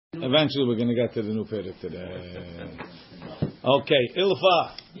Eventually, we're going to get to the new period today. Okay,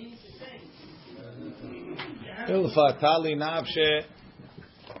 Ilfa Tali Navshe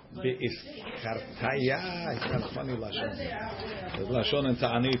Be'iskartaya. It's kind of funny lashon. The lashon and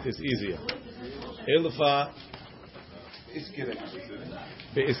ta'anit is easier. Ilfa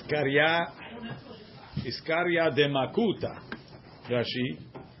Be'iskarya de Makuta. Rashi.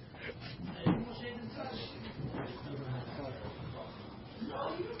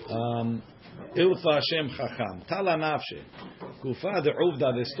 Ilfa Shem Chacham Tala Nafshe Kufa de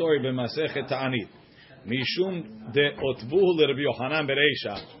Uvda, the story b'Masechet Ta'anit Mishum de Otbuhu l'Rabbi Yochanan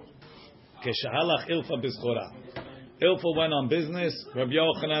Bereisha Keshalach Ilfa B'Schora. Ilfa went on business. Rabbi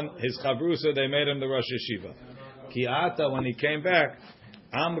Yochanan, his chavrusa, they made him the Rosh Yeshiva. Ki ata, when he came back,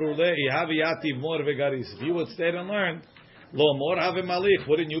 Amru le'i havi yativ mor v'garis. If you would stay and learn, lo mor havi malich,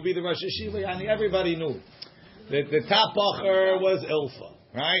 wouldn't you be the Rosh Yeshiva? Yani everybody knew. The top bacher was Ilfa.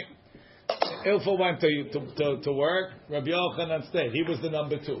 Right? Ilfa went to work. Rabbi Yochanan stayed. He was the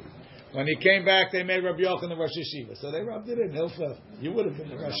number 2. When he came back, they made Rabbi Yochanan the Rosh Yeshiva. So they rubbed it in. Ilfa, you would have been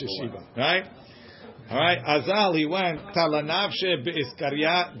the Rosh Yeshiva, right? All right. Azal, he went Talanavshe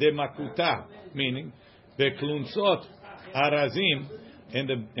be'iskarya de makuta, meaning be'klunzot arazim in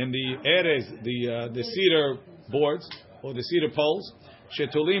the areas, the cedar boards or the cedar poles.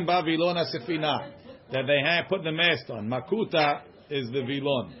 Shetulim ba vilona sefina, that they had put the mast on. Makuta is the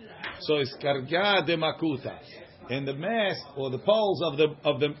vilon. So iskarya de makuta, in the mast or the poles of the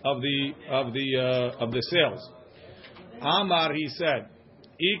sails. Amar, he said,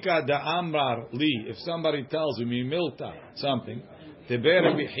 Ika da amrar li. If somebody tells me milta something, teber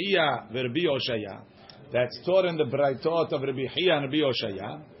Rabbi Hiya v'Rabbi Oshaya, that's taught in the Braitot of Rabbi Hiya and Rabbi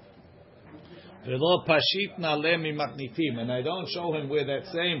Oshaya. V'lo pashitna le mimatnitim, and I don't show him where that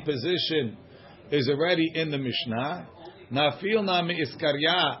same position is already in the Mishnah. Nafilna mi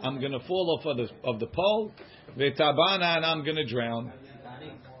iskarya, I'm going to fall off of the pole. V'tabana, and I'm going to drown.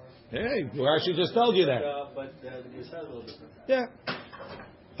 Hey, Rashi just told you that. Yeah.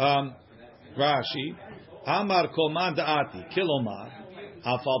 Rashi, Amar Koman Da'ati, Kilomar,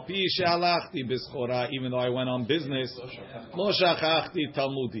 Afalpi Shalachti Bischora, even though I went on business, Lo Shachachti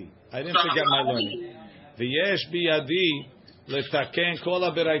Talmudi, I didn't forget my learning. V'yesh biyadi letaken kol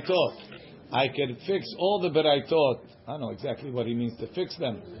beraitot, I can fix all the beraitot. I don't know exactly what he means to fix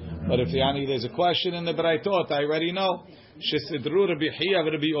them, but if there's a question in the beraitot, I already know. Shesidru Rabbi Hiya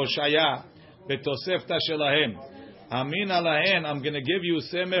v'Rabbi Oshaya betosefta shelahem. Amin alahen, I'm going to give you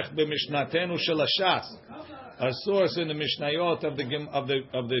semech b'mishnatenu shel Shas, a source in the Mishnayot of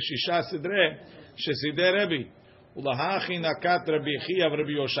the Shisha Sidre, shesideh Rebbe. Ulahachi nakat Rabbi Chiya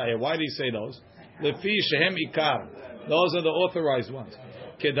v'Rabbi Yoshaya. Why do you say those? Lefi shehem ikar. Those are the authorized ones.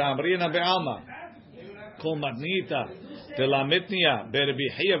 Kedamrina be'alma. Kol matnita telamitnia be'Rabbi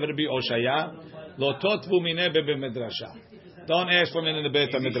Chiya v'Rabbi Oshaya. Lo totvu mineh be'medrasha. Don't ask for him in the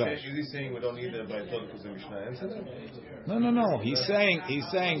Beit HaMidrash. Is he saying we don't need the Beraitot because the Mishnah answered it? No. He's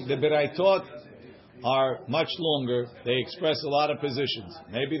saying the Beraitot are much longer. They express a lot of positions.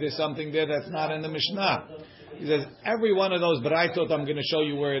 Maybe there's something there that's not in the Mishnah. He says every one of those Beraitot, I'm going to show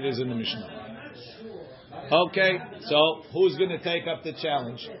you where it is in the Mishnah. Okay, so who's going to take up the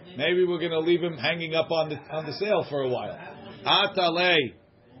challenge? Maybe we're going to leave him hanging up on the sail for a while.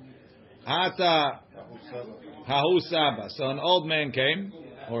 Ata Hahu Saba. So an old man came,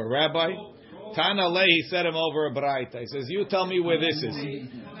 or a rabbi. Tana Le, he set him over a braita. He says, you tell me where this is.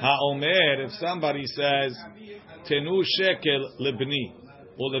 Ha'omer, if somebody says, Tenu shekel libni,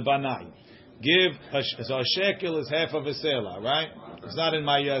 or lebanai. So a shekel is half of a sela, right? It's not in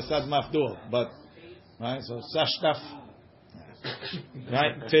my Sad Mafdur, but, right? So sashtaf.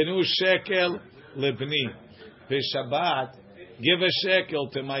 Right? Tenu shekel libni. Shabbat, give a shekel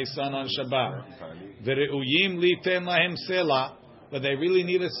to my son on Shabbat. V'reuyim liten lahem sela, but they really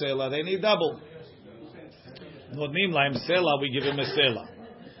need a sela. They need double. Nodnim lahem sela, we give him a sela.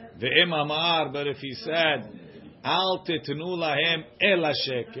 Ve'em amar, but if he said, al titnu lahem ela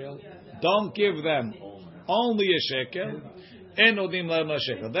shekel, don't give them only a shekel, en nodnim lahem a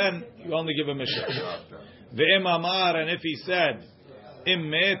shekel. Then you only give him a shekel. Ve'em amar, and if he said, im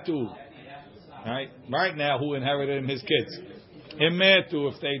metu, right now, who inherited him? His kids. Im metu,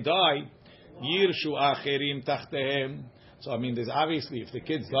 if they die, Yirshu acherim tachtehem. So there's obviously, if the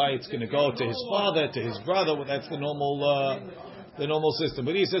kids die, it's going to go to his father, to his brother. Well, that's the normal system.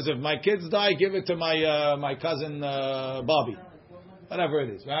 But he says, if my kids die, give it to my cousin Bobby, whatever it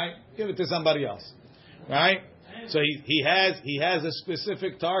is, right? Give it to somebody else, right? So he has a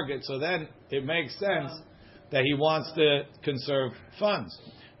specific target. So then it makes sense that he wants to conserve funds,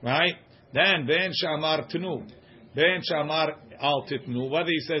 right? Then ben shamar tenu, ben shamar al titnu, whether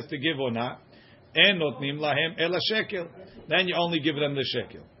he says to give or not, en notnim lahem ela shekel, then you only give them the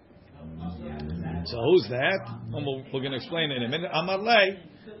shekel. So who's that? We're going to explain it in a minute. Amar lei,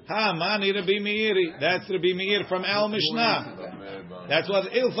 ha mani Rabbi Meiri. That's Rabbi Meir from Al Mishnah. That's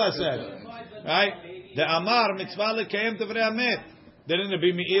what Ilfa said, right? The Amar mitzvah lekayem devrei hamet. Then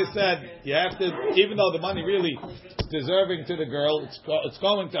Rabbi Meir said you have to, even though the money really is deserving to the girl, it's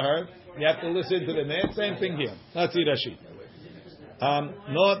going to her. You have to listen to the net. Same thing here. Let's see Rashi.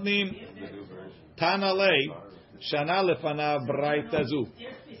 Notnim tanalei shana lefanav braita zu.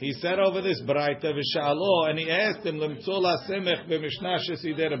 He said over this braita v'shalo, and he asked him lemtzola semech b'mishnah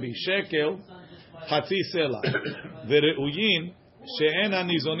shesideh Rabbi shekel hatzi sela v'reuyin she'ena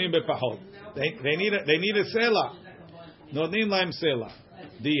nizonim bepachot. They need a sela. Notnim laim sela.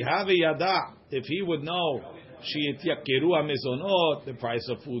 Di havi yada. If he would know she'ityakeru hamezonot, the price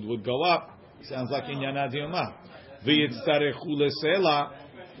of food would go up. Sounds like in Yana Diyoma. V'yitztarechu lesela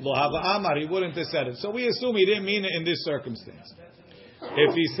lo hava amar. He wouldn't have said it. So we assume he didn't mean it in this circumstance.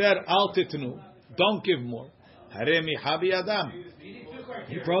 If he said al titnu, don't give more, haremi habi adam,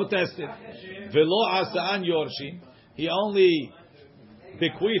 he protested. Velo asaan yorshim, he only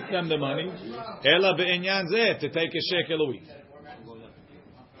bequeathed them the money. Ela be'inyan zeh, to take a shekel a week.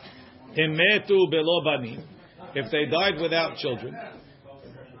 Imetu belo banim, if they died without children,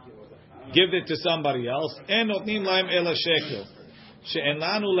 give it to somebody else. En notnim laim ela shekel, she'en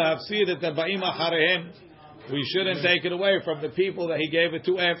lanu lahafsid et ba'im acharehem. We shouldn't take it away from the people that he gave it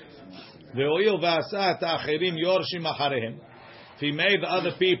to. If he made the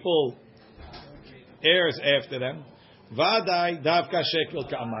other people heirs after them,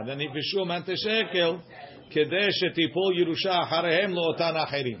 then he for sure meant the shekel,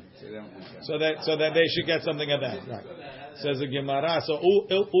 so that they should get something of that. Right. Says the Gemara. So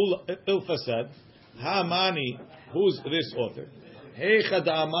Ilfa said, "Hamani, who's this author? Heichad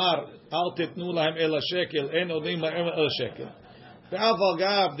Amar al titnu lahem ela shekel en odim lahem ela shekel. Ve'aval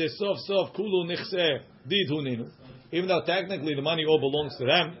gav de sof sof kulu nichse did huninu. Even though technically the money all belongs to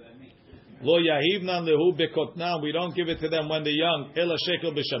them, lo yahivnan lehu bekotnam. We don't give it to them when they're young. Ela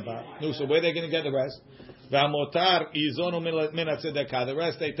shekel b'Shabbat. No, so where are they going to get the rest? Ve'amotar izonu min tzedakah. The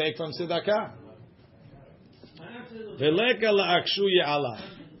rest they take from tzedakah. Ve'leka la'akshu ye'ala.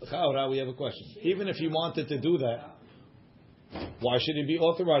 We have a question. Even if he wanted to do that, why should he be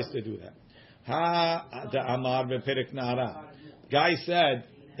authorized to do that? Ha da amar beperek nara. Guy said,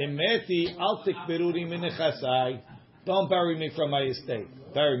 "Imeti al tikberuri min nechasai." Don't bury me from my estate.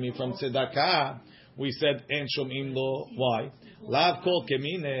 Bury me from tzedakah. We said, "En shomim lo." Why? Lav kol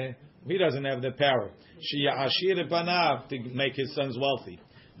kemine. He doesn't have the power. Shia ashir banav, to make his sons wealthy.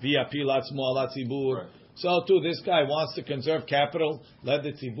 Via pilatz mu'alat tzibur. So too, this guy wants to conserve capital. Let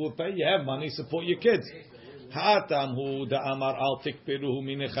the tzibur pay. You have money, support your kids. Ha'atamhu da'amar al tikperuhu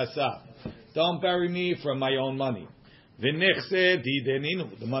minechasa. Don't bury me from my own money. V'nechse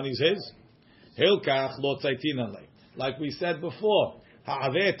dideninu. The money's his. Hilkach lo tzaitinale. Like we said before,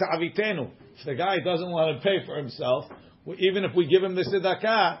 ha'aveh ta'avitenu. If the guy doesn't want to pay for himself, even if we give him the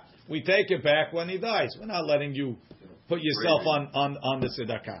tzedakah, we take it back when he dies. We're not letting you put yourself on the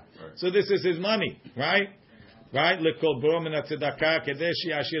tzedakah. Right. So this is his money, right? Right? Lekol bro min tzedakah kedesh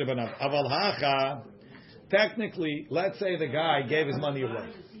yashir banav. Aval hacha. Technically, let's say the guy gave his money away.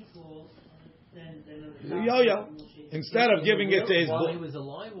 Yo. Instead of giving it to his boy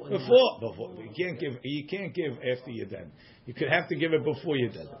before you can't give after you're dead. You could have to give it before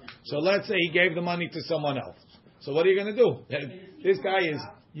you're dead. So let's say he gave the money to someone else. So what are you going to do? This guy is.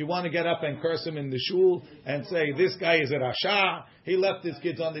 You want to get up and curse him in the shul and say this guy is a rasha. He left his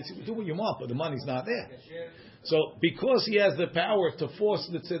kids on the. Do what you want, but the money's not there. So, because he has the power to force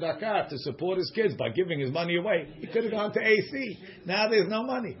the tzedakah to support his kids by giving his money away, he could have gone to AC. Now there's no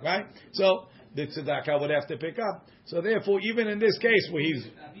money, right? So, the tzedakah would have to pick up. So, therefore, even in this case where he's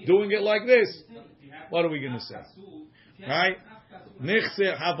doing it like this, what are we going to say? Right?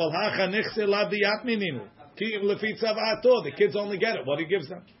 The kids only get it. What he gives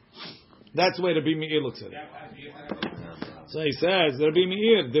them. That's the way Rabbi Meir looks at it. So he says, Rabbi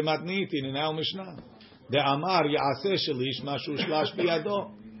Meir, the matnitin in our Mishnah. The Amar Ya'aseh Shalish Mashu Shlash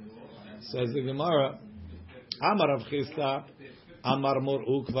Biyado. Says the Gemara. Amar Rav Chisda, Amar Mor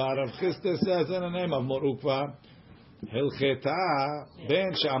Ukva. Rav Chisda says in the name of Mor Ukva, Hilcheta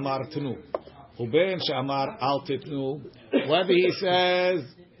Ben She'amar Tnu, Uben She'amar Al Titnu. Whether he says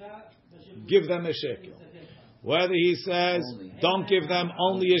give them a shekel, whether he says don't give them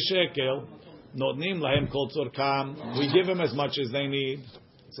only a shekel, Notnim Lahem Kol Tzorkam. We give them as much as they need.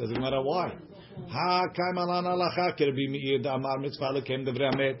 Says the Gemara, why? In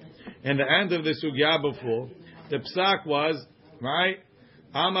the end of the sugya before, the psak was right?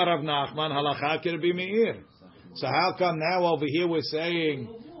 Amar Rav Nachman halacha Rabbi Meir. So how come now over here we're saying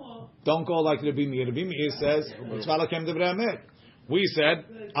don't go like Rabbi Meir? Rabbi Meir says mitzvah lakem devrei emet. We said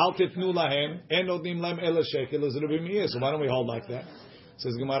al titnu lahem en notnim lahem ela shekel is Rabbi Meir. So why don't we hold like that?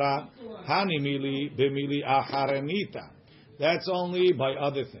 Says Gemara, hani mili b'mili acharenita. That's only by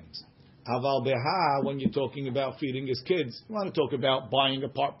other things. Aval beha, when you're talking about feeding his kids, you want to talk about buying a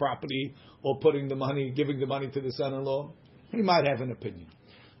property or putting the money, giving the money to the son-in-law. He might have an opinion.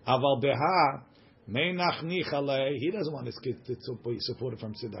 Aval beha, meinach nichalei. He doesn't want his kids to be supported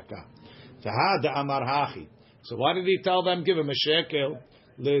from tzedakah. Taha da amar hachi. So why did he tell them give him a shekel?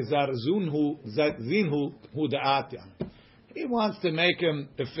 Lezarzunhu zinhu hu da'atya. He wants to make him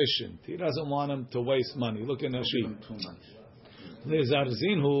efficient. He doesn't want him to waste money. Look in Hashim.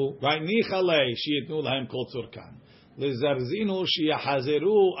 Lezarzinu, right? Nichalei sheyitnu lahem kol tzurkan. Lezarzinu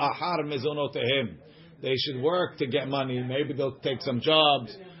sheyahazeru ahar mezonotehem. They should work to get money. Maybe they'll take some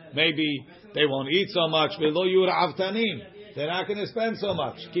jobs. Maybe they won't eat so much. Velo yuravtanim. They're not going to spend so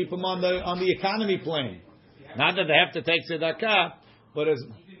much. Keep them on the economy plane. Not that they have to take tzedakah, but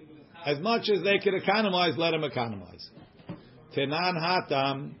as much as they could economize, let them economize. Tenan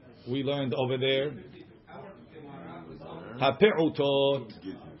hatam, we learned over there. Ha-pe'utot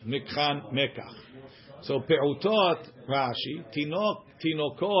mikhan mekach. So pe'utot, Rashi,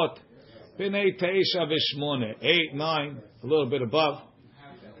 tinokot, b'nei teisha v'shmone, 8, 9, a little bit above.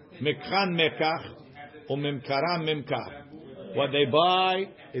 Mikhan mekach, umimkaram mimkar. What they buy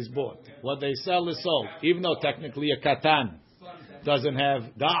is bought. What they sell is sold. Even though technically a katan doesn't have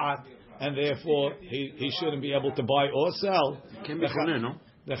da'at, and therefore he shouldn't be able to buy or sell.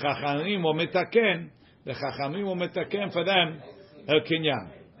 The chachamim will mitaken. The chachamim will mitaken for them el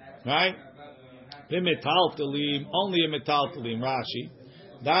kinyan, right? The metaltalim, only a metaltalim. Rashi,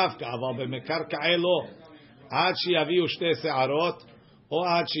 davka aval b'mekarka'e lo ad sheyaviu shte se'arot or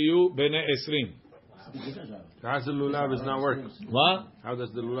ad sheyu b'nei esrim. How does the lulav is not work? What? How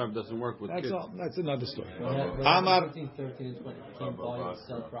does the lulav doesn't work with That's kids? all. That's another story. Amar 13 is what you can't buy and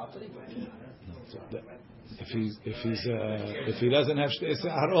sell property. If he doesn't have shtei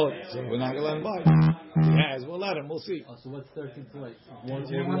se'arot, so we're not going to let him buy. If he has, we'll let him. We'll see. Oh, so what's 13 to what? One or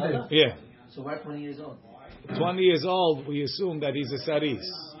the other? Yeah. So we're 20 years old. 20 years old, we assume that he's a saris.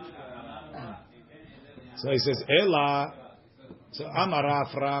 So he says, Ela. So Amar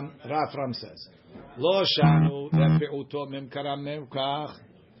Rafram says, Lo shanu lefi'uto mimkaram mimkach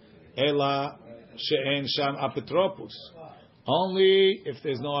ela she'en sham apotropos. Only if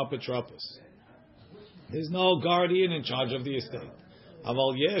there's no apotropos. There's no guardian in charge of the estate.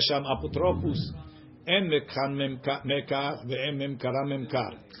 Aval yesham apotropos en mimkan mimkach ve'en mimkaram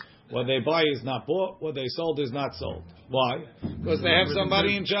mimkar. What they buy is not bought. What they sold is not sold. Why? Because they have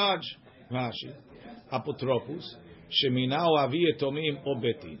somebody in charge. Rashi, apotropos. Sheminau avi etomim o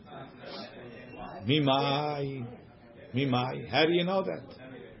betin. Mimai. How do you know that?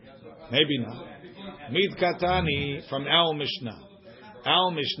 Maybe not. Mid katani from our Mishnah.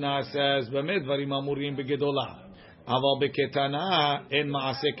 Our Mishnah says b'med dvarim amurim begedolah. Aval beketana en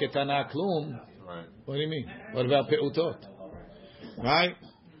maaseh ketana klum. What do you mean? What about peutot? Right?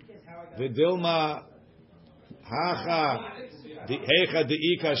 V'dilma hacha hecha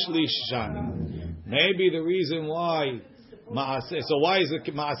deika shlish shani. Maybe the reason why maaseh. So why is it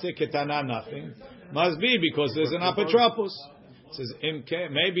maaseh ketana nothing? Must be because there's an apotropos. It says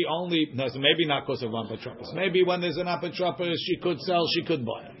maybe only. No, maybe not because of apotropos. Maybe when there's an apotropos, she could sell, she could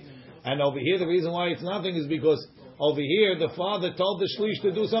buy. And over here, the reason why it's nothing is because over here the father told the shlish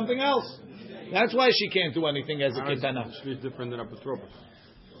to do something else. That's why she can't do anything as a ketana. Shlish different than apotropos.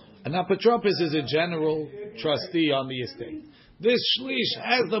 An apotropos is a general trustee on the estate. This shlish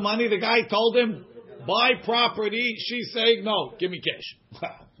has the money. The guy told him, buy property. She's saying, no, give me cash.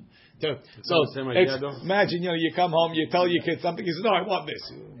 So imagine, you come home, you tell your kid something. He says, no, I want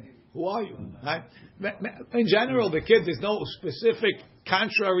this. Who are you? Right? In general, the kid, there's no specific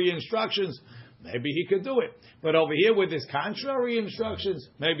contrary instructions. Maybe he could do it. But over here with his contrary instructions,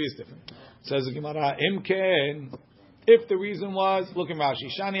 maybe it's different. Says the Gemara, Imken, if the reason was, look in Rashi,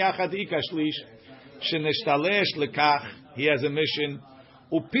 Shani achad ika shlish, shenishtalesh lekach, he has a mission,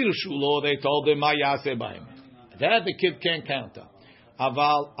 upirshu lo, they told him, ma yaseh b'hem. That the kid can't counter.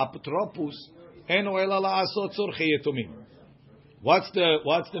 Aval apotropos eno ela la'asot tzorchei yetumim. What's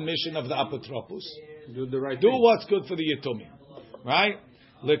the mission of the apotropos? Do the right Do thing. what's good for the yetumim, right?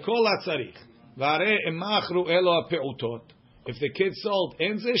 Lekol hatzarich v'arei emachru elo ha'peutot. If the kid sold,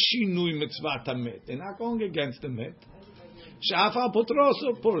 en ze shinui mitzvat hamet. They're not going against the met. She'af apotros,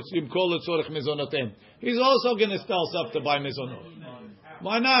 of course, yimkol letzorech mezonotem. He's also going to sell stuff to buy mezonot.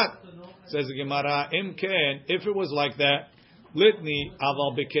 Why not? Says the Gemara, imken. If it was like that. Litni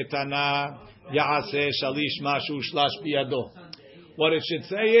aval beketana yaaseh shalish mashu shlash biyado. What it should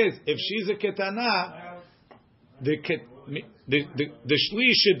say is, if she's a ketana, the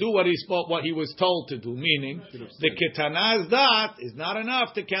shlish should do what he was told to do. Meaning, the ketana's dot is not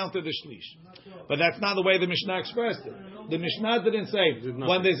enough to counter the shlish. But that's not the way the Mishnah expressed it. The Mishnah didn't say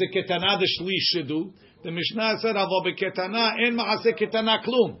when there's a ketana, the shlish should do. The Mishnah said, "Avo beketana en maaseh ketana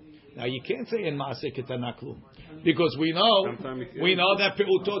klum." Now you can't say en maaseh ketana klum because we know that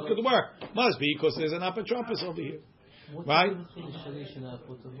peutot could work. Must be because there's an apotropos over here. Right?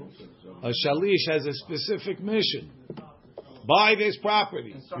 A shalish has a specific mission. Buy this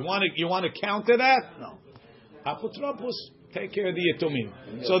property. You want to counter that? No. Apotropos take care of the yatomim.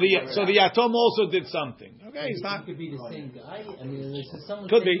 So the yatom also did something. Okay, he's not. Could be the same guy. I mean, this is someone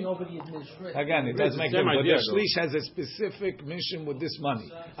Could be. taking over the administration. Again, it doesn't make sense. But the shlish has a specific mission with this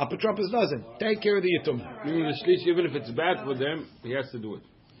money. Apotropos doesn't. Take care of the yatomim. Meaning the shlish, even if it's bad for them, he has to do it.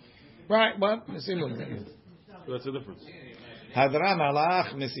 Right? What? So that's the difference. Hadran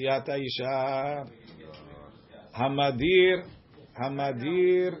alach mesiyat isha hamadir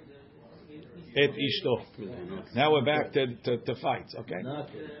et ishto. Now we're back to fights, okay?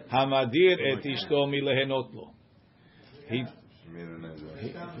 Hamadir et ishto milehenot lo.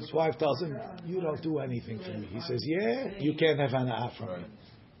 His wife tells him, "You don't do anything for me." He says, "Yeah, you can't have an from me."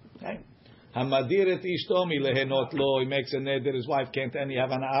 Okay? Hamadir et ishto milehenot lo. He makes a neder. His wife can't any have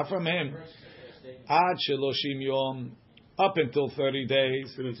an from him. Ad sheloshim yom, up until 30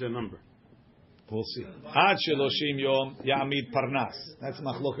 days. Didn't say a number. We'll see. Ad sheloshim yom yamid parnas. That's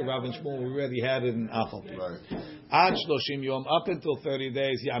machlok Rav and Shmuel. We already had it in Afal. Ad sheloshim yom, up until 30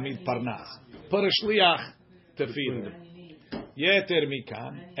 days yamid parnas. Put a shliach to feed him. Yeter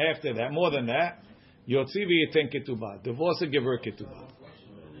mikan. After that, more than that, yotzi v'yiten ketubah. Divorce and give her ketubah.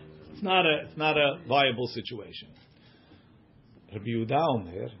 It's not a viable situation. Rabbi Yehuda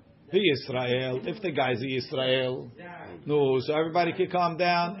Omer. Israel, if the guy's Israel, no, so everybody can calm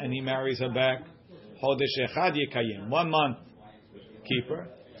down, and he marries her back. Chodesh echad yekayim, 1 month, keep her.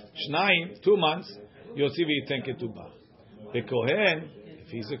 Shnayim, 2 months, yotzi v'yiten ketubah. The kohen, if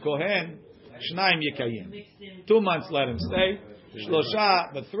he's a kohen, shnayim yekayim, 2 months let him stay.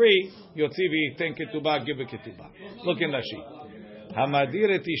 Shlosha, but 3, yotzi v'yiten ketubah, give a ketubah. Look in Rashi. Hamadir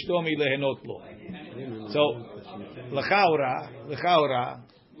et ishto milehenot lo. So, lechaura.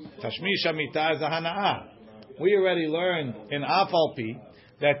 Tashmish Amita is a hana'ah. We already learned in Afalpi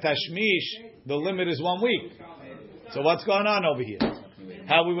that Tashmish, the limit is 1 week. So what's going on over here?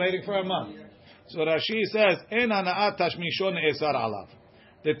 How are we waiting for a month? So Rashi says, En hana'ah Tashmishon esar alav.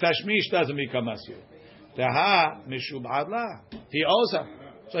 The Tashmish doesn't become asur. Taha mishub'ad la. He owes her.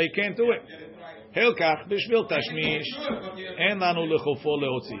 So he can't do it. Hilkach bishvil Tashmish en lanu lechofo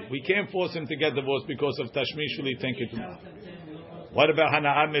leotzi. We can't force him to get divorced because of Tashmish really think it. What about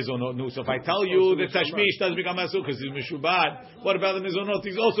Hana'ah Mezonot? So if I tell you the Tashmish doesn't become Asur because he's Mishubad, what about the Mezonot?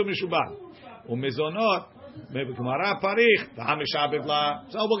 He's also Mishubad. Mezonot, maybe Gemara Parich, the Hamish Abedla.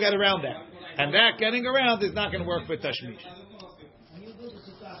 So we'll get around that. And that getting around is not going to work for Tashmish.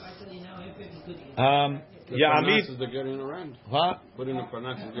 Parnas is the getting around. What? Putting the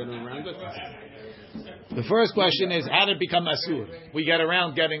Parnas is getting around it. The first question is, how did it become Asur? We get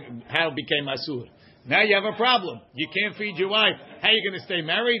around getting how it became Asur. Now you have a problem. You can't feed your wife. How are you going to stay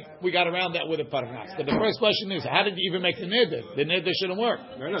married? We got around that with a parnas. But the first question is, how did you even make the neder? The neder shouldn't work.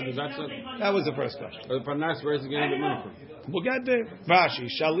 That was the first question. The parnas, where is he getting the money from? We'll get there. Rashi,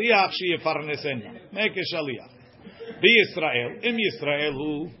 shaliach sheyefarnesena. Make a shaliach. Be Yisrael. Im Yisrael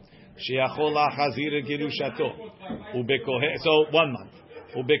hu sheyachol lachazir girushato. Ubekohen. So 1 month.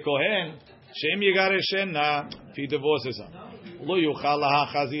 Ubekohen sheim yigareshena. If he divorces her. Lo yuchal laha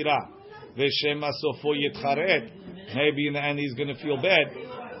chazira. V'shema sofo yitcharet. Maybe in the end he's going to feel bad.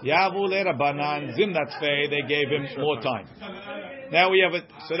 Yavu le'rabanan zimnatfei. They gave him more time. Now we have it.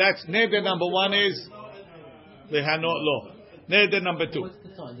 So that's neder number 1 is lehanot lo. Neder number 2. What's the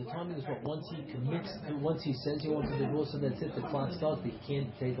time? The timing is what? Once he commits, once he says he wants to divorce her, that's it. The clock starts. But he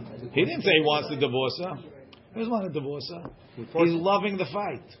can't take him. He didn't say he wants to divorce her. He doesn't want to divorce her. He's loving the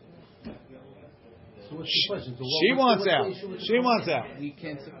fight. So what's the question? So she wants out. She wants out. We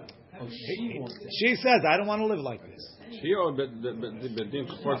can't. She says, I don't want to live like this. She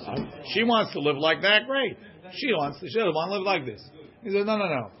wants to live like that, great. She doesn't want to live like this. He said,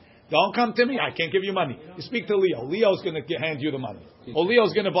 no. Don't come to me. I can't give you money. You speak to Leo. Leo's going to hand you the money. Or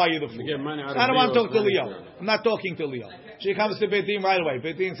Leo's going to buy you the food. I don't want to talk to Leo. I'm not talking to Leo. She comes to Beit Din right away.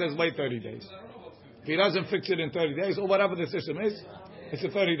 Beit Din says, wait 30 days. If he doesn't fix it in 30 days, or whatever the system is, it's a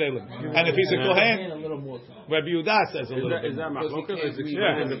 30-day limit. And if he's a Kohen, Rabbi Yehuda says a little bit. Is that Mahloket or is it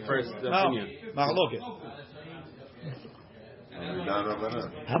the first opinion? Mahloket.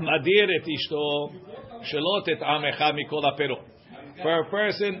 Hamadir et ishto shelot et amecha mikol haperot. For a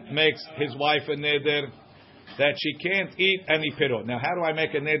person makes his wife a neder that she can't eat any perot. Now, how do I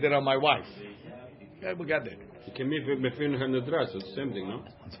make a neder on my wife? Okay, we got that. You can make her in the dress. It's the same thing, no?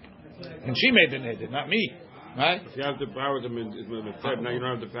 And she made the neder, not me. Right? If you have the power to now you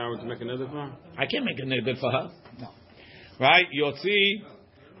don't have the power to make a neder for her? I can't make a neder for her. No. Right? Yotzi,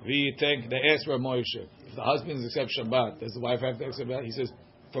 we think the Esra Moshe. If the husband accepts Shabbat, does the wife have to accept Shabbat? He says,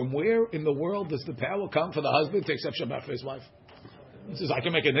 from where in the world does the power come for the husband to accept Shabbat for his wife? He says, I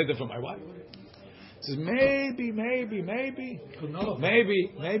can make a neder for my wife. He says, maybe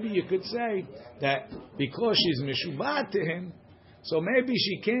you could say that because she's mishubat to him, so maybe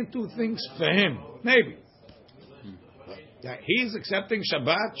she can't do things for him. Maybe. That he's accepting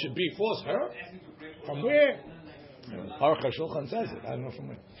Shabbat should be forced her? From where? Aruch HaShulchan says it. I don't know from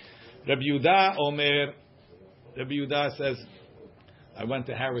where. Rabbi Yehuda says, I went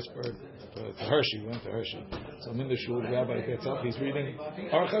to Harrisburg, to Hershey. We went to Hershey. So I'm in the shul. The rabbi gets up. He's reading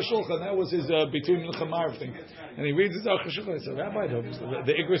Aruch HaShulchan. That was his between Milchamar thing. And he reads his Aruch HaShulchan. He said, Rabbi,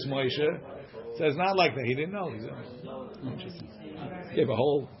 the Igros Moshe says not like that. He didn't know. He said, interesting. He gave a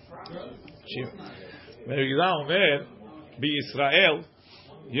whole shir. Rabbi Yehuda Omer, Israel,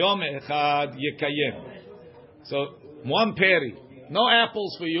 Yom Echad Yekayem. So one peri, no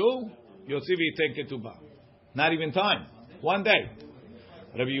apples for you. Yotzi v'yiten ketubah. Not even time. One day.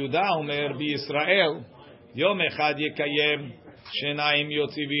 Rabbi Yehuda Omer Israel, Yom Echad Yekayem, Shenayim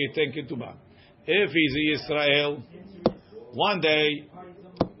Yotzi v'yiten ketubah. If he's Israel, one day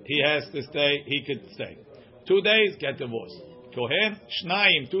he has to stay. He could stay. 2 days, get divorced. Kohen,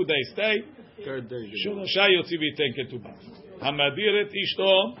 Shnayim, 2 days stay. Third day. שלושה יוציא וייתן כתובה. המדיר את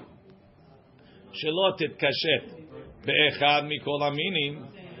אשתו שלא תתקשט באחד מכל המינים.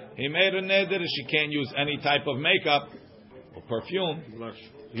 He made a neder that she can't use any type of makeup or perfume.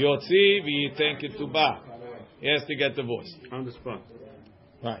 יוציא וייתן כתובה. He has to get divorced. On the spot.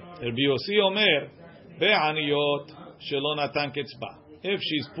 Right. רבי יוסי אומר, בעניות שלא נתן קצבה. If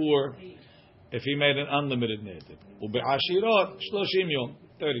she's poor, if he made an unlimited neder. ובעשירות 30 יום,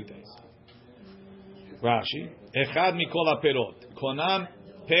 30 days. Rashi, Echad mikol haperot, konam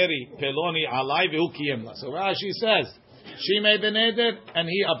peri peloni alai vehu kiyem la. So Rashi says she made the neder and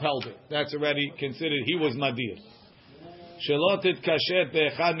he upheld it. That's already considered he was madir. Shelo titkashet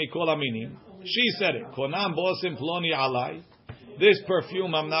beechad mikol haminim. She said it. Konam bosim peloni alai. This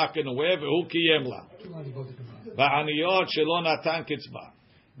perfume I'm not going to wear. Vehu kiyem la. Ba'aniyot shelo natan kitzba.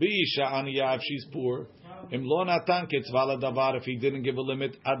 Biisha aniyah if she's poor. Im lo natan kitzva ladavar, if he didn't give a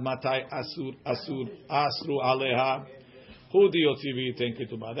limit, ad matai asru aleha, hu diyotzi v'yiten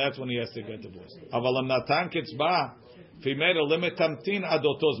ketubah. That's when he has to get divorced. Aval im natan kitzva, if he made a limit, tamtin ad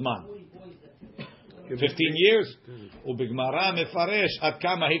oto zman, 15 years. Ubigmara mefaresh ad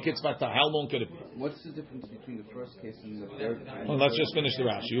kama hi kitzvata. How long could it be? What's the difference between the first case and the third? Well, let's just finish the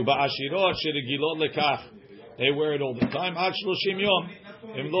Rashi. Uba'ashirot sheregilot lekach. They wear it all the time. Ad 30 yom.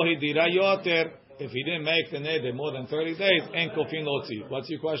 Im lo hidira yoter. If he didn't make the neder more than 30 days, en kofin lotzi. What's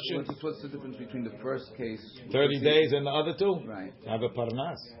your question? What's the difference between the first case, 30 days, and the other two? Right. Have a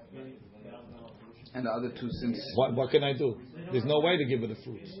parnas. And the other two, since What can I do? There's no way to give her the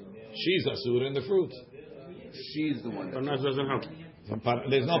fruits. She's asur in the fruits. she's the one that Parnas doesn't help.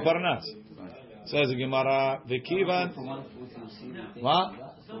 There's no parnas. Says the Gemara, the kivan. What?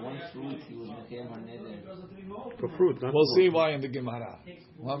 For fruit, not We'll see why in the Gemara.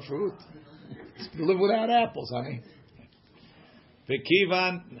 One fruit. Live without apples, honey. The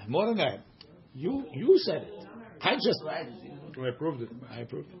kivan. More than that. You said it. I just. I proved it. I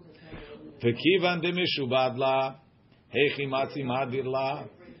proved it. The kivan de mishubad la. Hechi matzi madir la.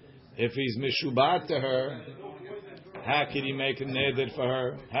 If he's mishubad to her, how could he make a neder for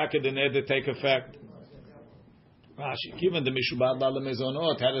her? How could the neder take effect? Rashi, given the mishubad la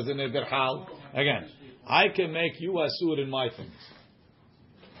lemezonot, how does the neder hal? Again, I can make you asur in my things.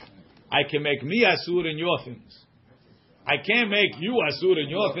 I can make me asur in your things. I can't make you asur in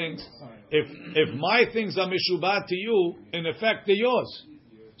your things. If my things are mishubad to you, in effect they're yours.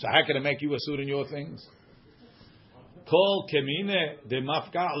 So how can I make you asur in your things? Kol kemine de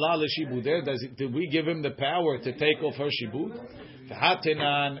mafka la l'shibudeh. Did we give him the power to take off her shibud?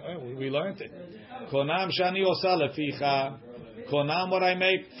 V'hatenan, we learned it. Konam shani osa leficha. Konam, what I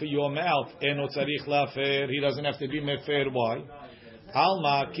make for your mouth. Eno tzarich lafer. He doesn't have to be mefer. Why?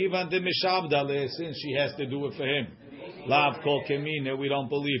 Alma kivan de mishabdale. Since she has to do it for him. Lav kol kemine. We don't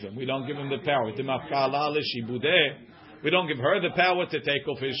believe him. We don't give him the power. De mafka la l'shibudeh. We don't give her the power to take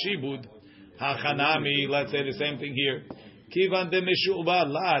off his shibud. Hachanami, let's say the same thing here. Kivan de mishubad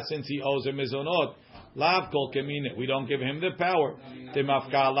la, since he owes her mizonot. Lav kol kemine. We don't give him the power.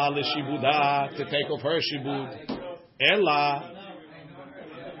 Temafkala l'shibuda, to take off her shibud. Ella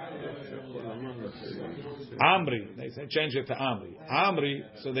Amri. They say change it to Amri. Amri.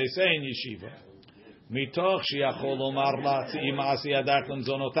 So they say in yeshiva. Mitoch shiachol omar la tzii ma'asi yadak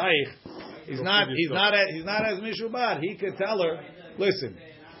lemzonotayich. He's not as mishubad. He could tell her, listen,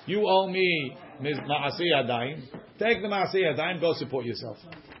 you owe me ma'asi yadayim. Take the ma'asi yadayim. Go support yourself.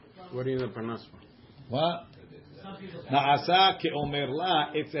 What do you need the parnas for? What? Na'asa ke'omer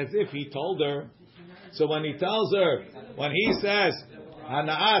la. It's as if he told her. So when he tells her, when he says,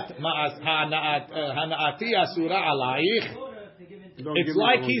 Hana'ati asura alayich, it's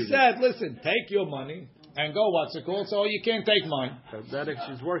like he said, listen, take your money and go, what's it called? So you can't take mine. That if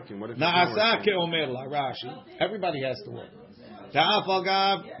she's working. What if she's Na'asa ke'omer la, Rashi. Everybody has to work. Ta'af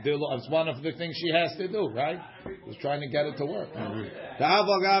agav, it's one of the things she has to do, right? He's trying to get it to work. Ta'af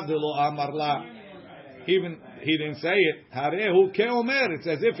agav de lo amar la. Even he didn't say it. Harehu ke'omer. It's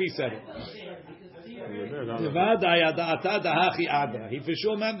as if he said it. He for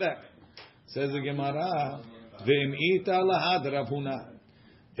sure meant that. Says the Gemara,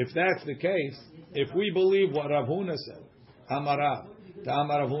 if that's the case, if we believe what Rav Huna said, Amarav,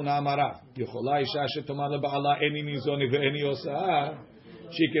 Ta'amar Rav Huna Amarav,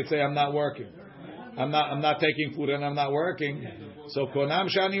 she could say, I'm not working. I'm not taking food and I'm not working. So konam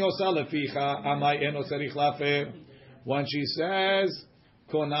shani osa leficha amai eno tzarich lafer. When she says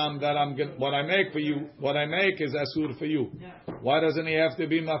konam that what I make for you, what I make is asur for you. Why doesn't he have to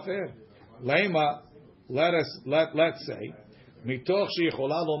be mafer? Leima, let's say mitoch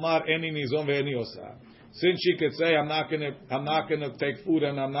sheyichola lomar eni nizon ve'eni osa. Since she could say I'm not gonna take food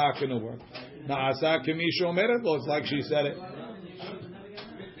and I'm not gonna work. Na'asa kemi shomeret lo. It's like she said it.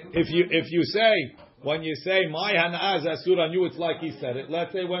 If you say, when you say my hana'ah is asur on you, it's like he said it.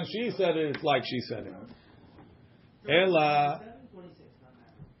 Let's say when she said it, it's like she said it. Ela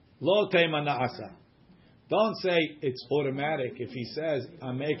lo tema na'asa. Don't say it's automatic. If he says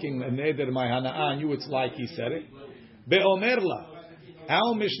I'm making a neder my hana'ah on you, it's like he said it. Be'omerla.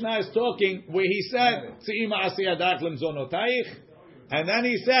 Our Mishnah is talking where he said tzima asiyadak lemzonotayich, and then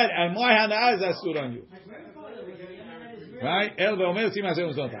he said and my hana'ah is asur on you. Right? El ve'omer tzima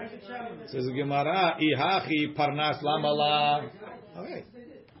asiyadak lemzonotayich. Says the Gemara, ihachi parnas lamala. Okay,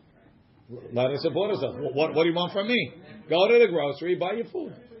 let her support herself. What do you want from me? Go to the grocery, buy your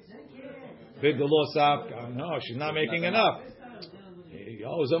food. No, she's not making enough. He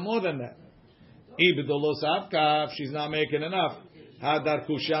owes her more than that. She's not making enough.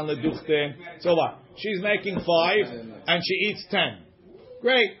 So what? She's making 5 and she eats 10.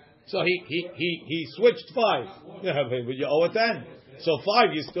 Great. So he switched 5. Yeah, but you owe her 10. So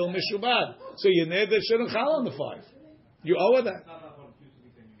 5, you're still mishubad. So your neder shouldn't chal on the 5. You owe her that.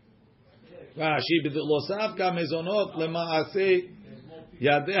 Rashi b'dilosavka mezonot lema'aseh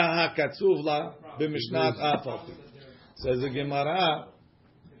yadeha hakatzuv la b'mishnat afal. Says the Gemara,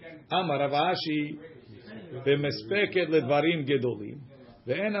 Amar Rav Ashi b'mespeket ledvarim gedolim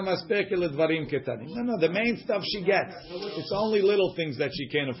ve'ena mespeket ledvarim ketanim. No, the main stuff she gets. It's only little things that she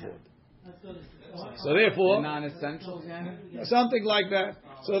can't afford. So therefore, non-essentials, something like that.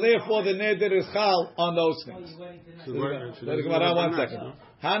 So therefore, the neder is chal on those things. One second.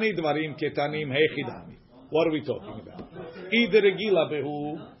 Hani dvarim ketanim hechidami. What are we talking about? Either regila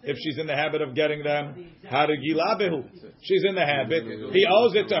behu, if she's in the habit of getting them. Harigila behu, she's in the habit. He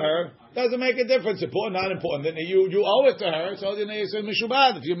owes it to her. Doesn't make a difference. Important, not important. Then you owe it to her. So then you say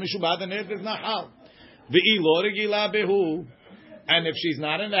mishubad. If you're mishubad, the neder is not hal. Ve'ilo regila behu. And if she's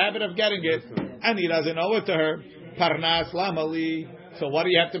not in the habit of getting it, and he doesn't owe it to her, parnas lamali. So what do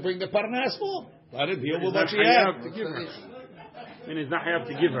you have to bring the parnas for? Let her deal with what she has. And he's not have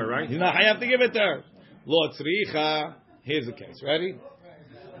to give her, right? He's not have to give it to her. Lo tzricha. Here's the case. Ready?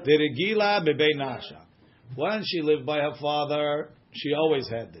 Deregila bebei nasha. When she lived by her father, she always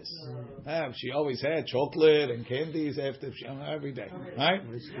had this. She always had chocolate and candies every day. Right?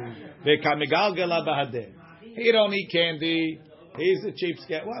 Vekamigalgala bahadeh. He don't eat candy. He's a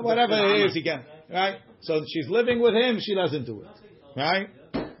cheapskate. Whatever it is, he can. Right? So she's living with him. She doesn't do it. Right?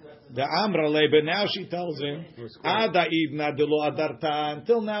 The Amra Lebe, now she tells him, Ada idna de lo adarta,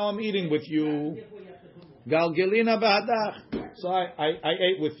 until now I'm eating with you. Galgelina bahadach. So I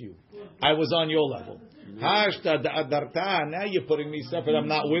ate with you. I was on your level. Hashta de adarta, now you're putting me separate, I'm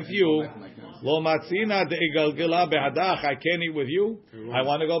not with you. Lo matzina de galgela bahadach, I can't eat with you. I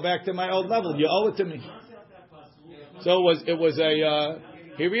want to go back to my old level. You owe it to me. So it was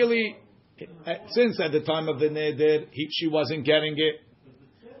he really, since at the time of the neder, she wasn't getting it.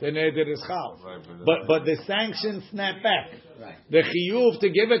 The neder is chal. But the sanctions snap back. The chiyuv to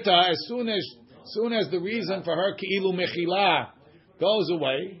give it to her as soon as Soon as the reason for her ki'ilu mechila goes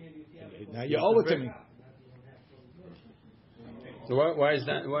away, now you owe it to me. So why is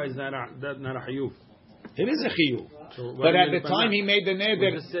that not a chiyuv? It is a chiyuv. So But at the time he made the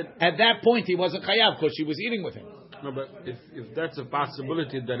neder, at that point he wasn't chayav because she was eating with him. No, but if that's a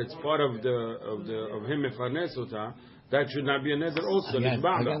possibility that it's part of him mefarnes ota, that should not be a neder also. Again,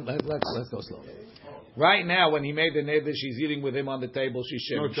 let's go slow. Right now, when he made the neder, she's eating with him on the table. She's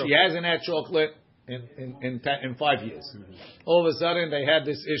sharing. She hasn't had chocolate in 5 years. All of a sudden, they had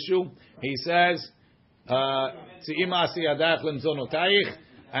this issue. He says, "Tzi'ima asiyadach lemzonotayich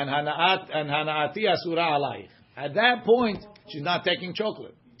and hanaati asura alayich." At that point, she's not taking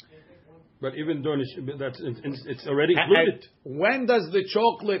chocolate. But even though it's already included. When does the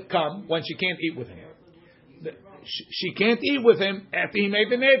chocolate come? When she can't eat with him. She can't eat with him after he made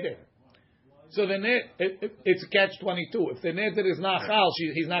the neder. So it's a catch-22. If the neder is not chal,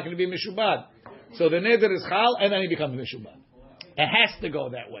 he's not going to be mishubad. So the neder is chal, and then he becomes mishubad. It has to go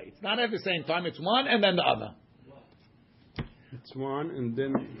that way. It's not at the same time. It's one and then the other. It's one and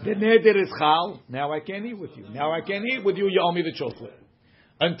then the neder is chal. Now I can't eat with you. Now I can't eat with you. You owe me the chocolate.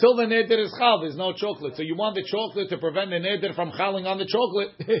 Until the neder is chal, there's no chocolate. So you want the chocolate to prevent the neder from chaling on the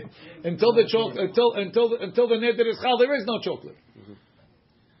chocolate. until the neder is chal, there is no chocolate.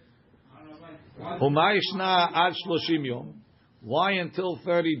 Why until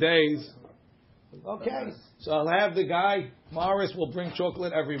 30 days? Okay, so I'll have the guy. Morris will bring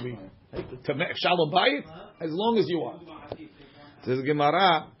chocolate every week. Shalom bayit, as long as you want. Says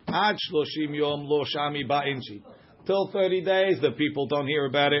Gemara, ad shloshim yom lo shami ba'inchi. Till 30 days, the people don't hear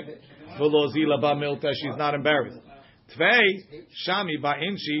about it. V'lo zila ba'milta, she's not embarrassed. Tvei, shami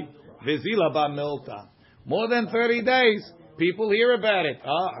ba'inchi, v'zila ba'milta. More than 30 days, people hear about it.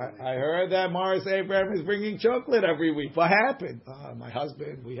 I heard that Morris Abraham is bringing chocolate every week. What happened? My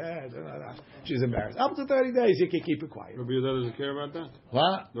husband, we had. She's embarrassed. Up to 30 days, you can keep it quiet. Rabbi Yehuda doesn't care about that?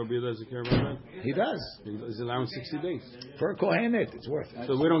 What? Rabbi Yehuda doesn't care about that? He does. He's allowing 60 days. For a kohenet, it's worth it.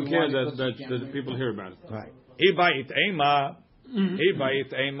 So we don't care that the people hear about it. Right. Ibayit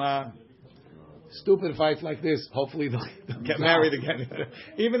ema. Stupid fights like this, hopefully they'll get married again.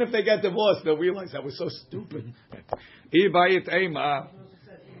 Even if they get divorced, they'll realize that was so stupid. Ibayit ema.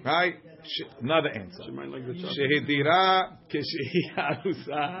 Right? Another answer. Shehidira kishihi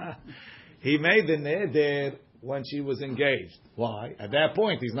arusa. He made the neder when she was engaged. Why? At that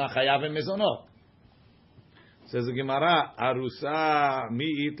point, he's not chayav in mizonot. Says the Gemara, arusa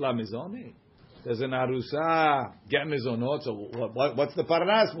mi itla mizoni. Does an arusa get mizonot? So what's the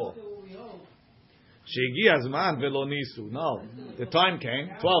parnas for? Shegi azman velo nisu. No, the time came.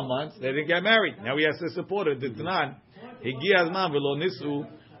 12 months. They didn't get married. Now he has to support it. Ditnan. Hegi azman velo nisu.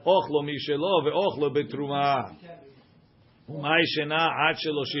 Ochlo mishelo veochlo betruma. Umay shena ad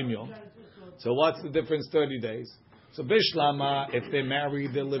sheloshim yom. So what's the difference? 30 days. So bishlama, if they're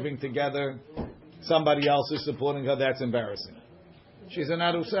married, they're living together, somebody else is supporting her, that's embarrassing. She's an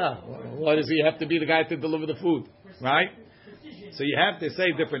arusa. Why does he have to be the guy to deliver the food? Right? So you have to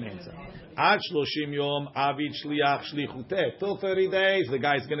say different answer. Ad shloshim yom avid shliach shlichuteh. Till 30 days, the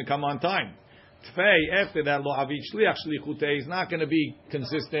guy's going to come on time. Tfei, after that, lo avid shliach shlichuteh, he's not going to be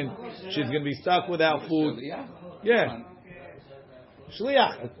consistent. She's going to be stuck without food. Yeah.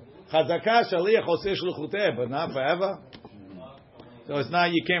 Shliach. Chazaka shaliach oseh shlichuteh, but not forever. So it's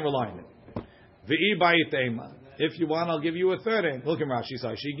not, you can't rely on it. V'i bayitema. If you want, I'll give you a third end. Look at Rashi.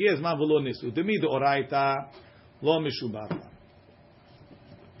 Sorry. Shigi ezman v'lo nisu. Demi deoraita lo mishubata.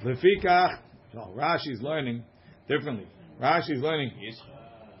 Lefikach. No, Rashi's learning differently. Rashi's learning.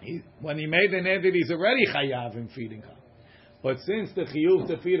 When he made the neder, he's already chayav in feeding her. But since the chiyuv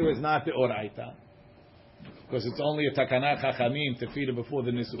to feed her is not the oraita, because it's only a takanat chachamim to feed her before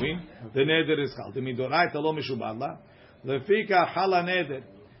the nisuin, the neder is chal. Demi deoraita lo mishubata. Lefikach hala neder.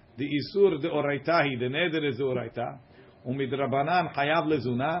 The isur de oraitahi, the neder is the oraita. Umidrabanan hayav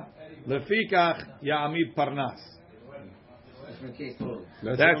lezuna. Lefikach ya'amid parnas.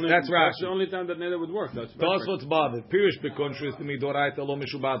 That's Rashi. That's the only time that neder would work. That's what's bothered. Pirish bekontris the midoraita lo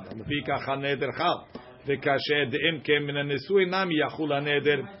mishubad. Lefikach ha neder chal. V'kasher de'im kem min ha-nisui nami yachul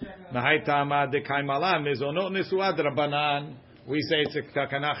ha-neder. Mahai ta'ama de'kaimala mezonot nisuad rabanan. We say it's a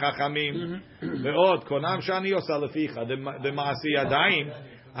takana chachamim. Ve'od konam shani yosa leficha. The ma'asi yadayim.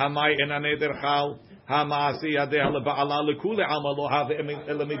 Hamay en ha-neder chal. Ha-ma'asi yadeh leba'ala lekule alma lo have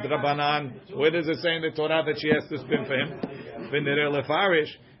elamid rabanan. Where does it say in the Torah that she has to spin for him? V'nereh lefarish.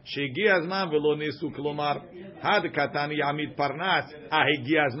 Shegi azman v'lo nisu klomar. Had katani yamid parnas.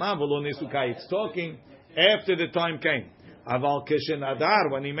 Ahegi azman v'lo nisu kai. It's talking after the time came. Aval kishen adar,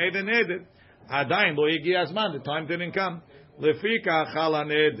 when he made the neder. Adayin lo hegi azman. The time didn't come. Lefika chala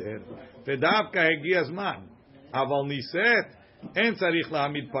neder. Vedavka hegia zman. Aval niset. En tzarich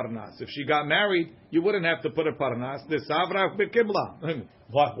lahamid parnas. If she got married, you wouldn't have to put a parnas. The savra bekibla.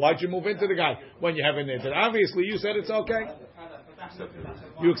 Why'd you move into the guy when you have a neder? Obviously, you said it's okay.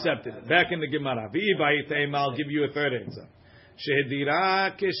 You accepted it. Back in the Gemara. I'll give you a third answer.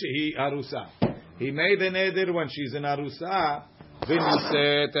 Shehedira keshehi arusa. He made a neder when she's in arusa.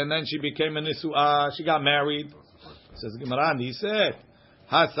 V'niset, and then she became a nisuah. She got married. Says Gemara, he said,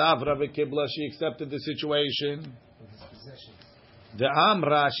 Hasavra v'kibla. She accepted the situation. The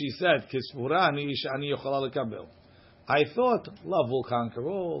Amra, she said, Kisfurani shani yochala lekabel. I thought love will conquer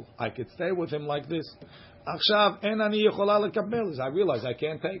all. I could stay with him like this. Achshav en ani yochala lekabel. I realize I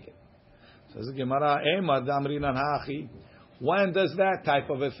can't take it. Says the Gemara, Ema damrinan hachi. When does that type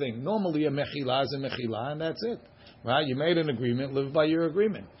of a thing? Normally a mechila is a mechila, and that's it. Right? You made an agreement, live by your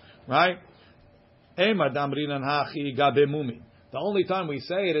agreement. Right? Ema damrinan hachi gabe mumi. The only time we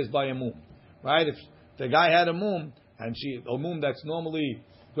say it is by a mum. Right? If the guy had a mum, and a mum that's normally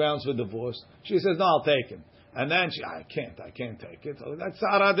grounds for divorce, she says, no, I'll take him. And then I can't take it. So that's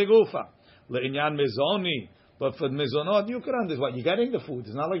Sara de Gufa. Le'inyan mezoni. But for mezonot, you can understand what you're getting the food.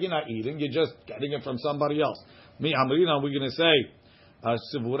 It's not like you're not eating, you're just getting it from somebody else. Me, Amrina, we're going to say,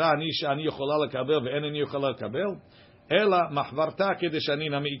 Sivura nisha ani yochola lekabel ve'en ani yochola lekabel. Ela mahvarta kedeshani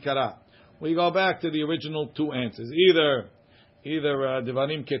nami ikara. We go back to the original two answers. Either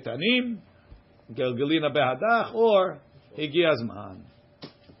Devanim Ketanim, Gelgelina Behadach, or Higia Zman.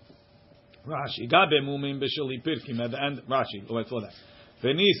 Rashi, Gabe Mumim Beshuli Pirkim, at the end, Rashi, go before that.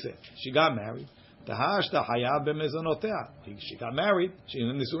 Venise, she got married. Tahashta Hayab Bemezonotea. She got married. She in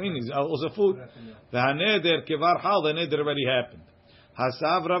the Nisuin is also food. Vehaneder Kevar Hal, the neder already happened.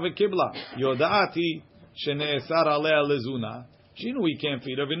 Hasavra Vekibla, Yodati, Sheneesar Alea Lezuna. She knew he can't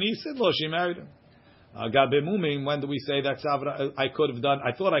feed her. Venise, lo, she married him. Gabe Mumim, when do we say that Savra? I could have done.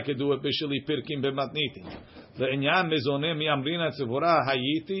 I thought I could do it. Bishuli Pirkim Bematniti. The Inyan Mezonim Yamrina Tzivura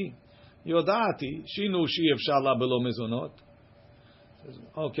Hayiti Yodati. She knew she of Shala below Mezonot.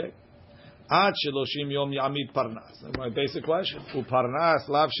 Okay. Ad Sheloshim Yom Yamid Parnas. My basic question. Uparnas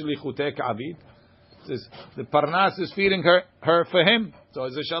Lav Shlichutek Avid. Says the Parnas is feeding her for him. So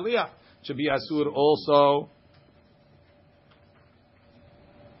as a Shaliach should be Asur also.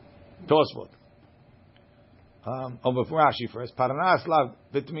 Tosfot. Over Rashi first. Parnas lav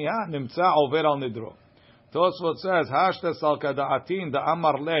v'tmiha nimtza over al nidro. Tosfot says hashta salka da'atin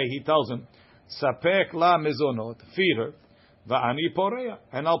da'amar leh. He tells him sapek la mezonot, feed her, va'ani poreya,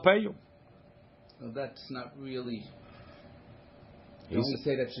 and I'll pay you. Well, that's not really. You only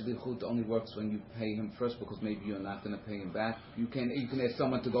say that shlichut only works when you pay him first, because maybe you're not going to pay him back. You can ask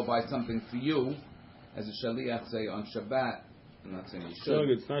someone to go buy something for you, as a shaliach say on Shabbat. I'm not saying you should. No,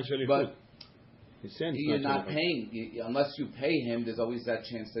 it's not shalichut. But you're not paying unless you pay him. There's always that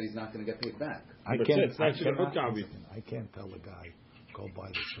chance that he's not going to get paid back. I can't tell a guy go buy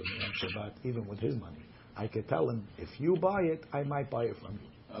this for me on Shabbat, even with his money. I could tell him if you buy it, I might buy it from you.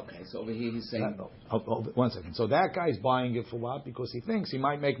 Okay, so over here he's saying. One second. So that guy's buying it for what? Because he thinks he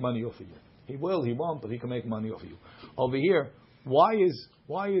might make money off of you. He will, he won't, but he can make money off of you. Over here, why is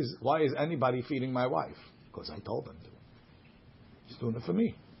anybody feeding my wife? Because I told him to. He's doing it for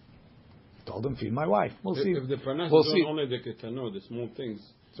me. Told him feed my wife. We'll see. If the parnas we'll is see. only the ketano, the small things.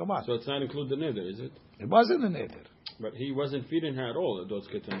 So what? So it's not include the neder, is it? It wasn't a neder. But he wasn't feeding her at all. Those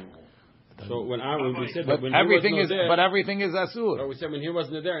ketano. So when we said but that when everything he was there, everything is asur. But we said when he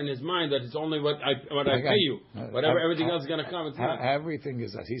wasn't there in his mind that it's only what I pay you. Whatever everything else is going to come. It's not. Everything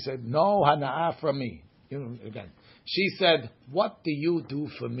is that. He said no hana'ah from me. You know, again. She said, "What do you do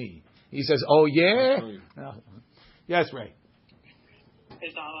for me?" He says, "Oh yeah." No. Yes, Ray.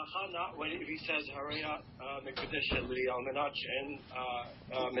 Is the halacha not when he says Haraya Mekudeshet Li Almenach and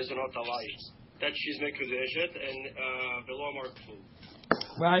Mezonot Alai that she's Mekudeshet and below Markfu?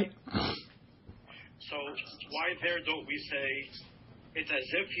 Right. So why there don't we say it's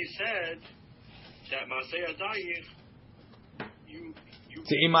as if he said that Masei Adayich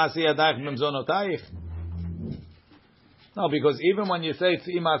No, because even when you say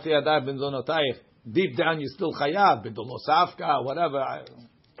Tzi Masei Adayich B'Mzonotayich, deep down you're still chayav, b'dolosavka, whatever.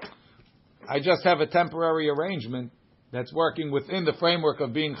 I just have a temporary arrangement that's working within the framework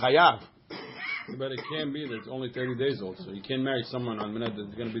of being chayav. But it can't be that it's only 30 days old, so you can't marry someone on minute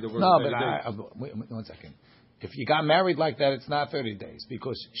that's going to be the worst. No, 30 but wait 1 second. If you got married like that, it's not 30 days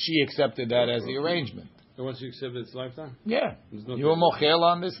because she accepted that as the arrangement. So once you accept it's lifetime? Yeah. No You were mochel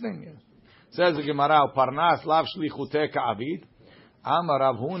on this thing. Yeah. Says the Gemara, Parnas lav shlichute ka'avid, Amar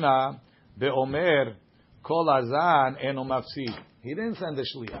Rav Huna be'omer kol azan eno mafsid. He didn't send the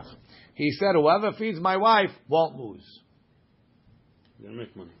shliach. He said, whoever feeds my wife won't lose. They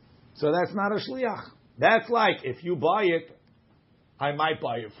make money. So that's not a shliach. That's like if you buy it, I might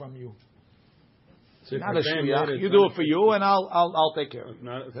buy it from you. So Not a shliach. You do it for you, and I'll take care of it. It's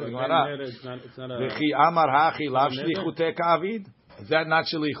not a. Amar hachi lav shlichute ka'avid. Is that not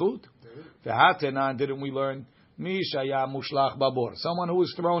shlichut? V'hatenan, didn't we learn? Mi shaya mushlach babor. Someone who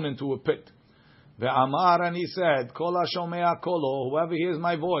was thrown into a pit. Ve'amar, and he said, Kol hashomea kolo, whoever hears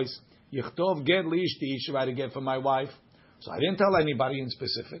my voice, yichtov get liishti, he should write a get for my wife. So I didn't tell anybody in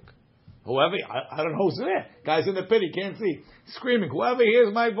specific. Whoever, I don't know who's there. Guy's in the pit, he can't see. Screaming, whoever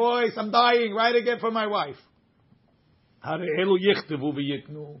hears my voice, I'm dying, write a get for my wife.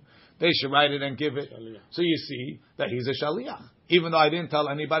 They should write it and give it. So you see that he's a shaliach, even though I didn't tell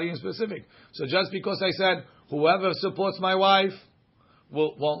anybody in specific. So just because I said, whoever supports my wife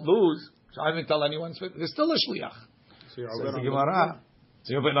won't lose, so I didn't tell anyone specific, there's still a shliach. Says the Gemara.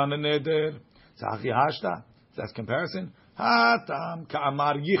 So you've been on the neder. That's comparison. Hatam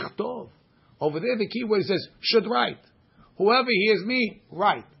ka'amar yichtov. Over there, the key word says should write. Whoever hears me,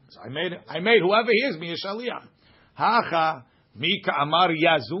 write. So I made whoever hears me a shaliach. Hacha mi ka'amar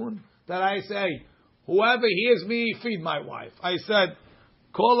yazun. That I say, whoever hears me, feed my wife. I said,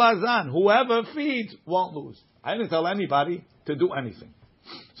 kol azan. Whoever feeds won't lose. I didn't tell anybody to do anything.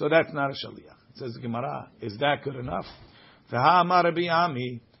 So that's not a shaliach. It says the Gemara, is that good enough? V'ha'amar Rabbi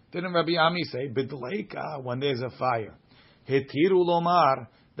Ami. Didn't Rabbi Ami say, b'dleika, when there's a fire? Hetiru lomar,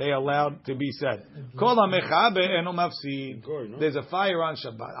 they allowed to be said. Kol ha'mechabe eno mafsid. There's a fire on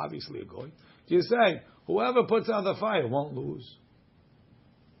Shabbat, obviously a goy. You say, whoever puts out the fire won't lose.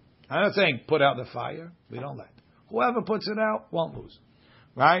 I'm not saying put out the fire. We don't let. Whoever puts it out won't lose.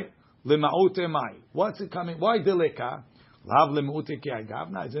 Right? Lima'ute mai. What's it coming? Why dileka? Lav lima'ute ki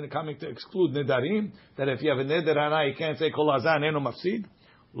agavna. Isn't it coming to exclude nedarim? That if you have a neder hana, you can't say kol hazan eno mafsid?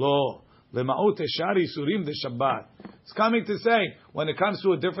 Lo. Lema'ute shari surim de Shabbat. It's coming to say, when it comes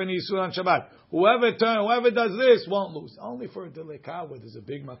to a different isur on Shabbat, whoever does this won't lose. Only for a deleka where there's a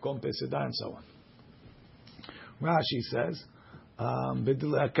big makom peseda and so on. Rashi says,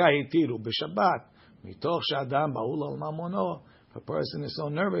 b'deleka hitiru b'Shabbat mitoch sh'adam ba'ul al mamono. If a person is so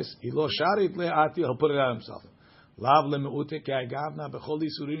nervous, ilo sharit le'ati, he'll put it out himself. Lav le'me'ute ki agavna b'chol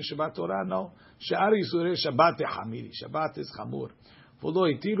isurin Shabbat Torah. No, shari isurei Shabbat hamiri. Shabbat is chamur. ולא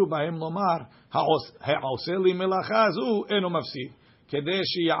התירו בהם לומר, העושה לי מלאכה זו אינו מפסיד, כדי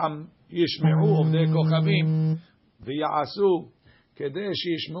שישמעו עובדי כוכבים, ויעשו, כדי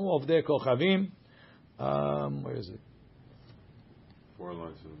שישמעו עובדי כוכבים, where is it? 4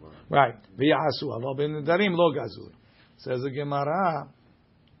 lines to the bottom. Right, ויעשו, אבל בנדרים לא גזור. says the Gemara,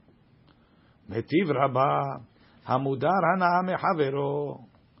 מטיב רבה, המודר הנאה מחברו.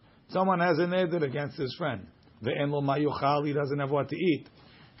 Someone has a neder against his friend. Ve'en lo ma yochal, he doesn't have what to eat.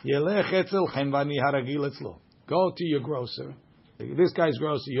 Yelech etzel chenvani haragil etzlo. Go to your grocer. This guy's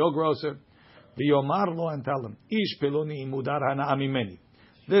grocer, your grocer. V'yomar lo, and tell him, ish peloni mudar hana amimeni.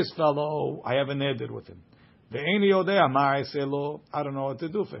 This fellow, I have a neder with him. Ve'en yodea ma'aseh lo, I don't know what to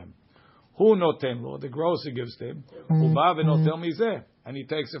do for him. Hu noten lo, the grocer gives to him. Uba v'notel mizeh, and he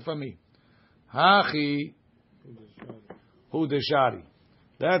takes it from me. Hachi hu deshari.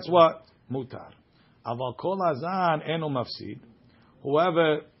 That's what mutar. Aval kol hazan eno mafsid.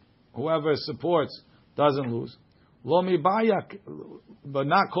 Whoever supports doesn't lose. Lo mibayak, but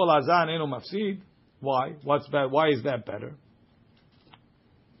not kol hazan eno mafsid. Why? What's bad? Why is that better?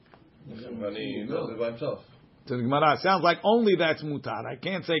 To the Gemara, sounds like only that's mutar. I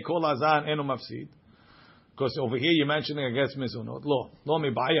can't say kol hazan eno mafsid because over here you're mentioning against mizunot. Lo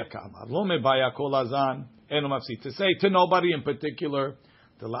mibayak kamar. Lo mibayak kol hazan eno mafsid. To say to nobody in particular.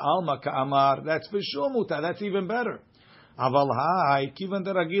 The la'alma ka'amar, that's for sure mutar, that's even better. Aval hai, kivan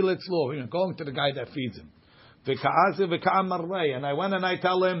deragil etzlo, going to the guy that feeds him. V'ka'aze v'ka'amar rei, and I went and I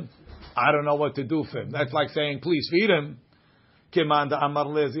tell him, I don't know what to do for him. That's like saying, please feed him. Kiman da'amar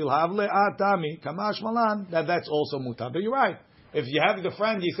lezil havle atami, kamash malan, that's also mutar. But you're right. If you have the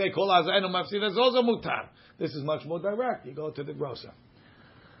friend, you say, kol hazanu mafsid, that's also mutar. This is much more direct. You go to the grocer.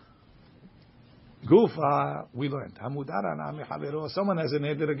 Gufa, we learned. Someone has a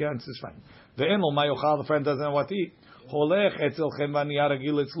neder against his friend. The friend doesn't know what to eat.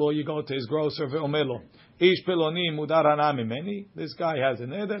 You go to his grocer. This guy has a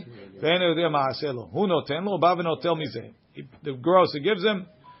neder. The grocer gives him,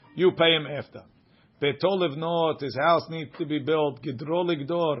 you pay him after. His house needs to be built.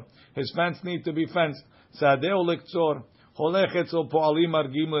 His fence needs to be fenced. So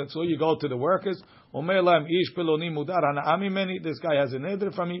you go to the workers. This guy has a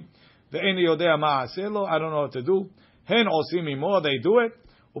neder from me. I don't know what to do. They do it,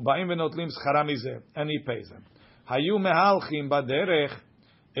 and he pays them. Hayu mehalchim baderech.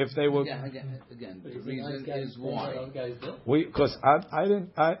 If they were again, the reason is why. because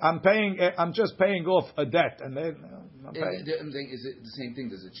I'm just paying off a debt, and then I'm paying. Is it the same thing?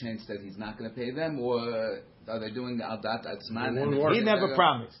 There's a chance that he's not going to pay them, or are they doing the adat atzman? He never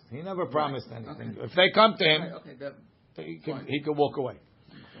promised. He never promised anything. Okay. If they come to him, he could walk away.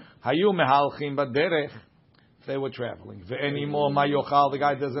 Hayu mehalchim baderech. If they were traveling, ve'eni mo mayochal. The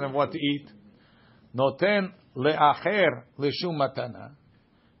guy doesn't have what to eat. Noten le'acher l'shum matana.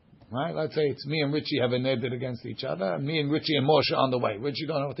 Right? Let's say it's me and Richie have a neder against each other. Me and Richie and Moshe on the way. Richie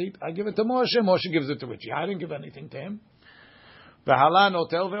don't know what to eat. I give it to Moshe. Moshe gives it to Richie. I didn't give anything to him. V'halan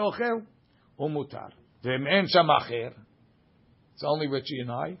otel ve'ochel umutar. Ve'em en sham acher. It's only Richie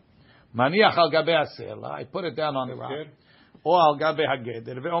and I. Maniach al gabe asela. I put it down on the rock. Or al gabe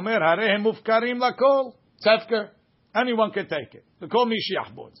hageder. Ve'omer harehem mufkarim lakol. Tzefker. Anyone can take it. The kol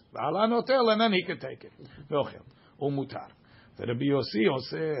mishiach boards. V'halan otel, and then he can take it. Ve'ochel umutar. The Rabbi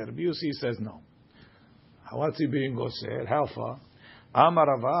Yossi says no. What's he being Goser? How far? Amar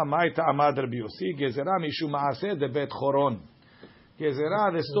Rava, Maita Amad Rabbi Yossi, Gezerah Mishu Maaseh de Bet Choron.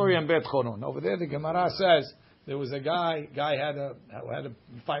 Gezerah, the story in Bet Choron. Over there, the Gemara says there was a guy had a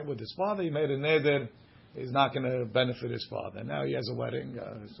fight with his father. He made a neder. He's not going to benefit his father. Now he has a wedding.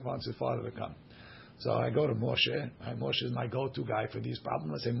 He wants his father to come. So I go to Moshe. Moshe is my go-to guy for these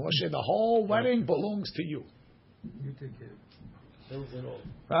problems. I say, Moshe, the whole wedding belongs to you. You take care.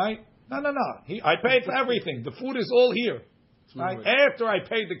 Right? No. I paid for everything. The food is all here. Right? After I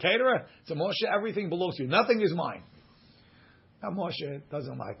paid the caterer, so Moshe, everything belongs to you. Nothing is mine. Now Moshe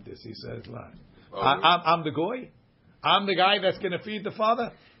doesn't like this. He says, I'm the goy. I'm the guy that's going to feed the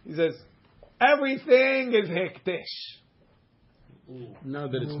father. He says, everything is hekdesh. Now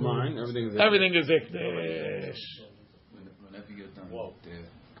that it's mine, everything is hekdesh. Whenever you're done.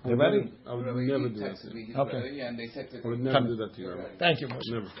 You ready? I would never do that. Okay. Yeah, and they said I would never do that to you. Thank you,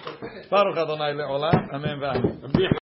 Moshe. Never. Baruch Adonai le'olam. Amen v'amen.